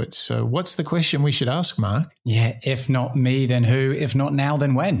attention to it. So what's the question we should ask, Mark? Yeah, if not me, then who? If not now,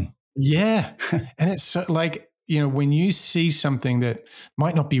 then when? Yeah. And it's so, like, when you see something that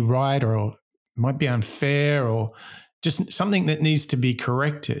might not be right or might be unfair or just something that needs to be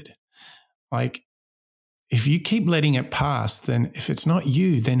corrected, like if you keep letting it pass, then if it's not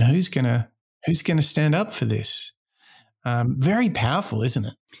you, then who's gonna stand up for this? Very powerful, isn't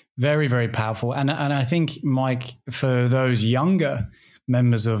it? Very, very powerful. And I think, Mike, for those younger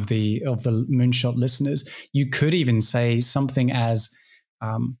members of the Moonshot listeners, you could even say something as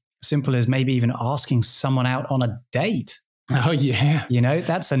simple as maybe even asking someone out on a date. Oh, yeah.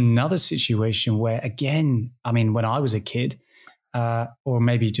 That's another situation where, again, I mean, when I was a kid, or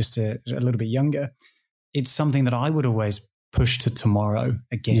maybe just a little bit younger, it's something that I would always push to tomorrow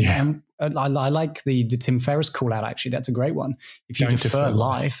again. Yeah. And I like the Tim Ferriss call out, actually. That's a great one. If you defer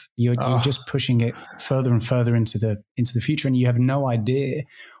life, you're just pushing it further and further into the future, and you have no idea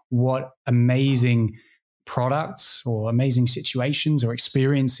what amazing products or amazing situations or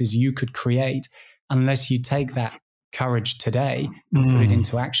experiences you could create unless you take that courage today and put it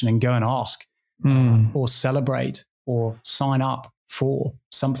into action and go and ask or celebrate or sign up for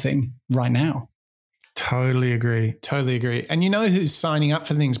something right now. Totally agree. And you know who's signing up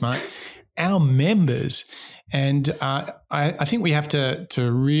for things, Mark? Our members. And I think we have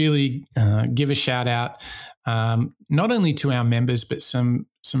to really give a shout out not only to our members, but some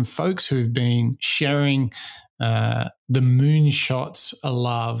folks who've been sharing the Moonshots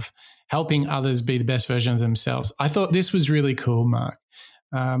love, helping others be the best version of themselves. I thought this was really cool, Mark.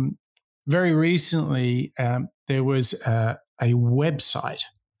 Very recently, there was a website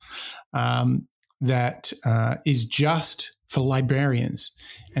that is just for librarians,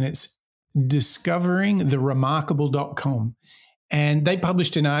 and it's discoveringtheremarkable.com. And they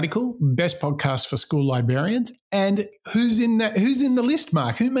published an article, Best Podcast for School Librarians. And who's in the list,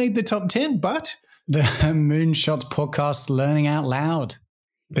 Mark? Who made the top 10? But the Moonshots podcast, Learning Out Loud.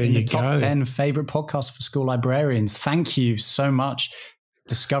 There you go. The top 10 favorite podcasts for school librarians. Thank you so much,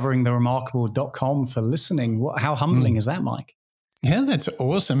 discoveringtheremarkable.com, for listening. How humbling is that, Mike? Yeah, that's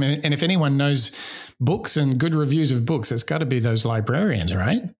awesome. And if anyone knows books and good reviews of books, it's got to be those librarians,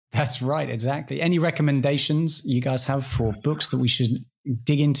 right? That's right, exactly. Any recommendations you guys have for books that we should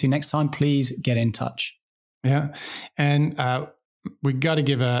dig into next time, please get in touch. Yeah. And we've got to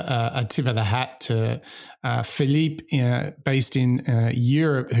give a tip of the hat to Philippe, based in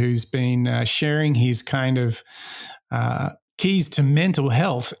Europe, who's been sharing his kind of keys to mental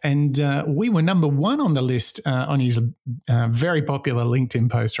health. And we were number 1 on the list on his very popular LinkedIn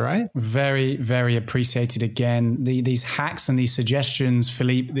post, right? Very, very appreciated again. These hacks and these suggestions,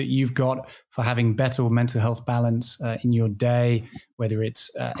 Philippe, that you've got for having better mental health balance in your day, whether it's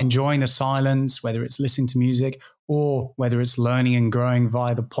enjoying the silence, whether it's listening to music, or whether it's learning and growing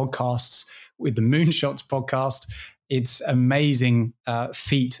via the podcasts with the Moonshots podcast. It's amazing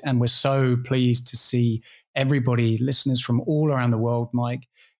feat, and we're so pleased to see everybody, listeners from all around the world, Mike,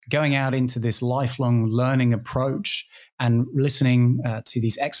 going out into this lifelong learning approach and listening to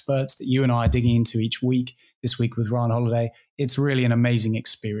these experts that you and I are digging into each week, this week with Ryan Holiday. It's really an amazing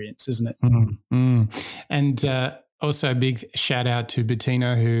experience, isn't it? Mm-hmm. And also a big shout out to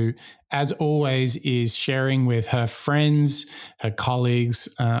Bettina, who, as always, is sharing with her friends, her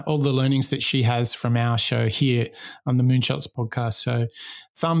colleagues, all the learnings that she has from our show here on the Moonshots podcast. So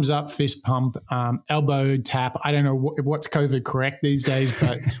thumbs up, fist pump, elbow tap. I don't know what's COVID correct these days,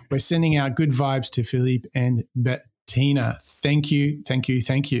 but we're sending out good vibes to Philippe and Bettina. Thank you.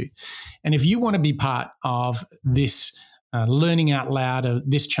 And if you want to be part of this learning out loud,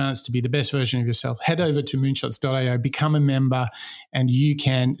 this chance to be the best version of yourself, head over to moonshots.io, become a member, and you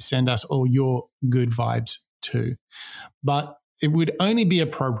can send us all your good vibes too. But it would only be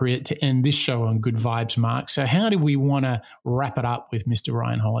appropriate to end this show on good vibes, Mark. So how do we want to wrap it up with Mr.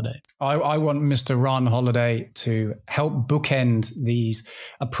 Ryan Holiday? I want Mr. Ryan Holiday to help bookend these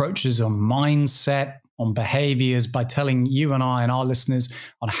approaches on mindset, on behaviors, by telling you and I and our listeners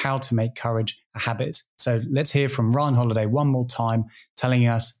on how to make courage a habit. So let's hear from Ryan Holiday one more time, telling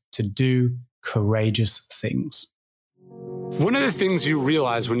us to do courageous things. One of the things you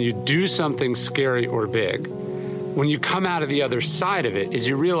realize when you do something scary or big, when you come out of the other side of it, is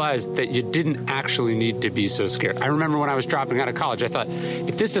you realize that you didn't actually need to be so scared. I remember when I was dropping out of college, I thought,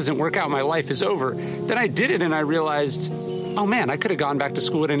 if this doesn't work out, my life is over. Then I did it and I realized oh man, I could have gone back to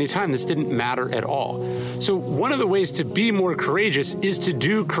school at any time. This didn't matter at all. So one of the ways to be more courageous is to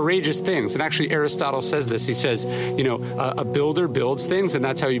do courageous things. And actually, Aristotle says this. He says, a builder builds things, and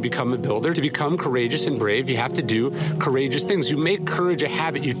that's how you become a builder. To become courageous and brave, you have to do courageous things. You make courage a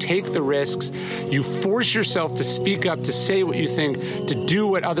habit. You take the risks. You force yourself to speak up, to say what you think, to do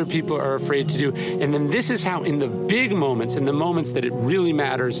what other people are afraid to do. And then this is how, in the big moments, in the moments that it really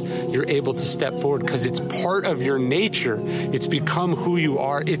matters, you're able to step forward because it's part of your nature. It's become who you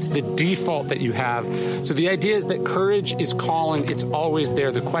are. It's the default that you have. So the idea is that courage is calling. It's always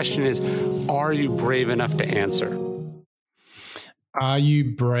there. The question is, are you brave enough to answer? Are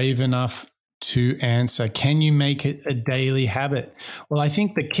you brave enough to answer? Can you make it a daily habit? Well, I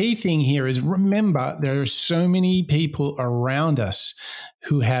think the key thing here is, remember, there are so many people around us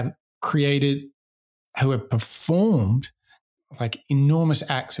who have performed like enormous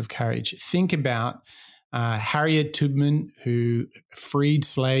acts of courage. Think about Harriet Tubman, who freed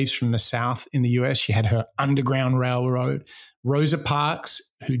slaves from the South in the US. She had her Underground Railroad. Rosa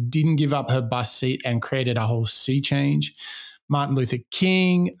Parks, who didn't give up her bus seat and created a whole sea change. Martin Luther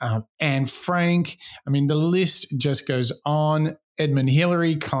King, Anne Frank. I mean, the list just goes on. Edmund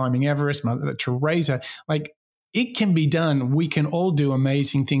Hillary climbing Everest, Mother Teresa. Like, it can be done. We can all do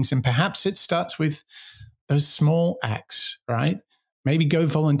amazing things. And perhaps it starts with those small acts, right? Maybe go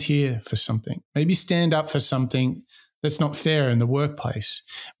volunteer for something. Maybe stand up for something that's not fair in the workplace.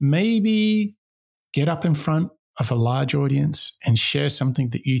 Maybe get up in front of a large audience and share something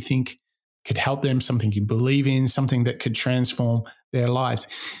that you think could help them, something you believe in, something that could transform their lives.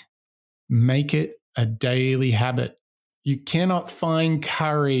 Make it a daily habit. You cannot find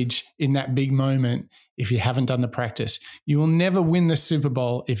courage in that big moment if you haven't done the practice. You will never win the Super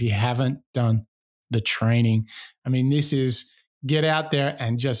Bowl if you haven't done the training. I mean, this is get out there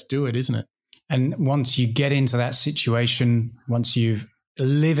and just do it, isn't it? And once you get into that situation, once you've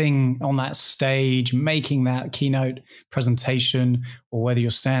living on that stage, making that keynote presentation, or whether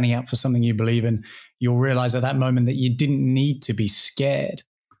you're standing up for something you believe in, you'll realize at that moment that you didn't need to be scared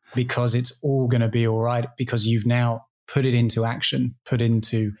because it's all going to be all right because you've now put it into action, put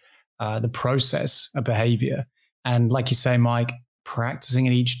into the process of behavior. And like you say, Mike, practicing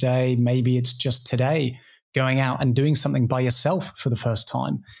it each day. Maybe it's just today going out and doing something by yourself for the first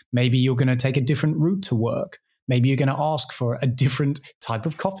time. Maybe you're going to take a different route to work. Maybe you're going to ask for a different type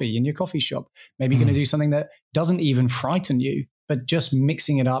of coffee in your coffee shop. Maybe you're going to do something that doesn't even frighten you, but just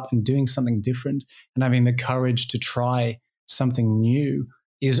mixing it up and doing something different and having the courage to try something new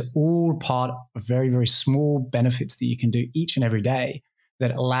is all part of very, very small benefits that you can do each and every day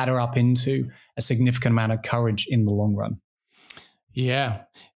that ladder up into a significant amount of courage in the long run. Yeah.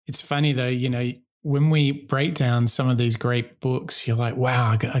 It's funny though, when we break down some of these great books, you're like, wow,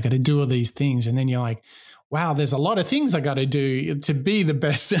 I got to do all these things. And then you're like, wow, there's a lot of things I got to do to be the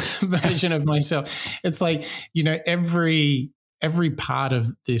best version of myself. It's like, every part of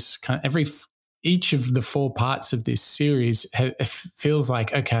this each of the 4 parts of this series feels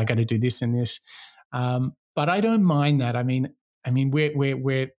like, okay, I got to do this and this. But I don't mind that. I mean,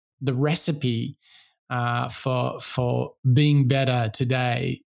 we're the recipe for being better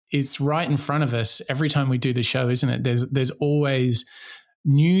today. It's right in front of us every time we do the show, isn't it? There's always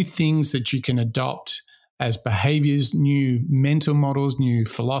new things that you can adopt as behaviors, new mental models, new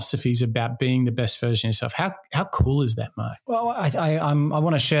philosophies about being the best version of yourself. How cool is that, Mark? Well, I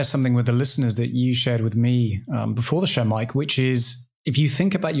want to share something with the listeners that you shared with me before the show, Mike, which is if you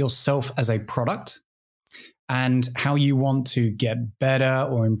think about yourself as a product and how you want to get better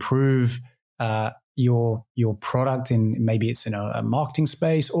or improve your product in, maybe it's in a marketing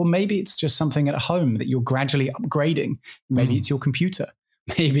space, or maybe it's just something at home that you're gradually upgrading. Maybe it's your computer.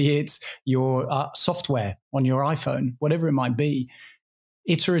 Maybe it's your software on your iPhone, whatever it might be.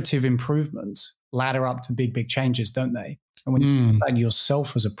 Iterative improvements ladder up to big, big changes, don't they? And when you think about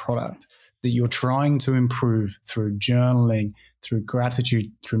yourself as a product that you're trying to improve through journaling, through gratitude,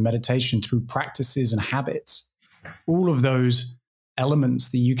 through meditation, through practices and habits, all of those elements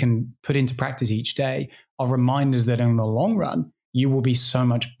that you can put into practice each day are reminders that in the long run, you will be so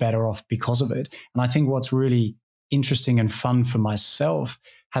much better off because of it. And I think what's really interesting and fun for myself,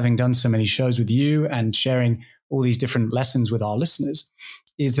 having done so many shows with you and sharing all these different lessons with our listeners,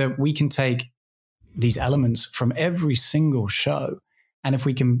 is that we can take these elements from every single show. And if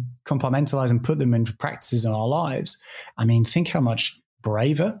we can compartmentalize and put them into practices in our lives, I mean, think how much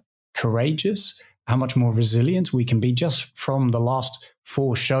braver, courageous, how much more resilient we can be just from the last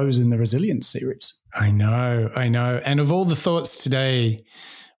 4 shows in the Resilience series. I know. And of all the thoughts today,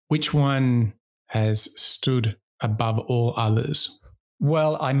 which one has stood above all others?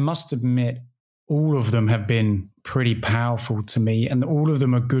 Well, I must admit, all of them have been pretty powerful to me. And all of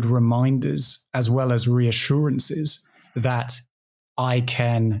them are good reminders as well as reassurances that I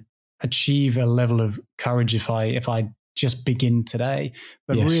can achieve a level of courage if I just begin today.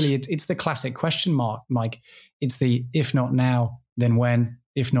 But really, it's the classic question mark, Mike. It's the if not now, then when?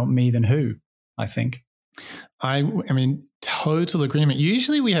 If not me, then who? I think. I mean, total agreement.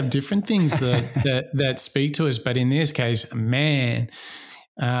 Usually we have different things that speak to us, but in this case, man,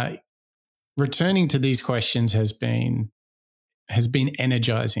 returning to these questions has been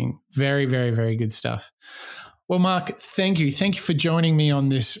energizing. Very, very, very good stuff. Well, Mark, thank you. Thank you for joining me on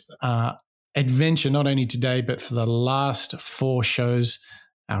this adventure, not only today, but for the last 4 shows,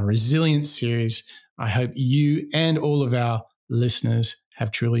 our Resilience series. I hope you and all of our listeners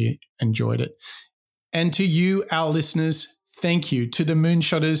have truly enjoyed it. And to you, our listeners, thank you. To the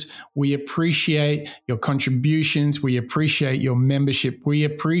Moonshotters, we appreciate your contributions. We appreciate your membership. We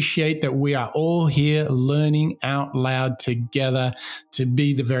appreciate that we are all here learning out loud together to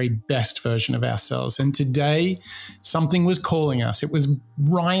be the very best version of ourselves. And today, something was calling us. It was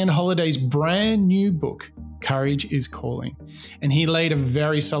Ryan Holiday's brand new book, Courage is Calling. And he laid a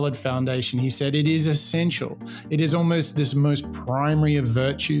very solid foundation. He said it is essential. It is almost this most primary of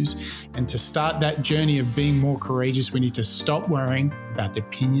virtues. And to start that journey of being more courageous, we need to stop worrying about the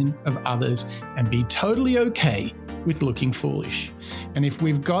opinion of others and be totally okay with looking foolish. And if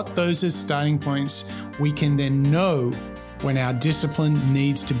we've got those as starting points, we can then know when our discipline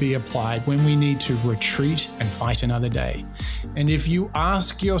needs to be applied, when we need to retreat and fight another day. And if you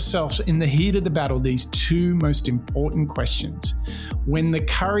ask yourself in the heat of the battle these 2 most important questions, when the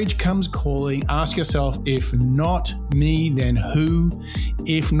courage comes calling, ask yourself, if not me, then who?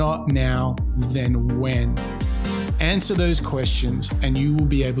 If not now, then when? Answer those questions and you will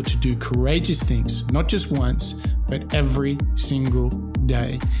be able to do courageous things, not just once, but every single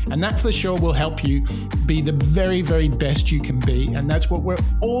day. And that for sure will help you be the very, very best you can be. And that's what we're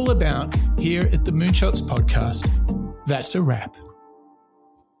all about here at the Moonshots Podcast. That's a wrap.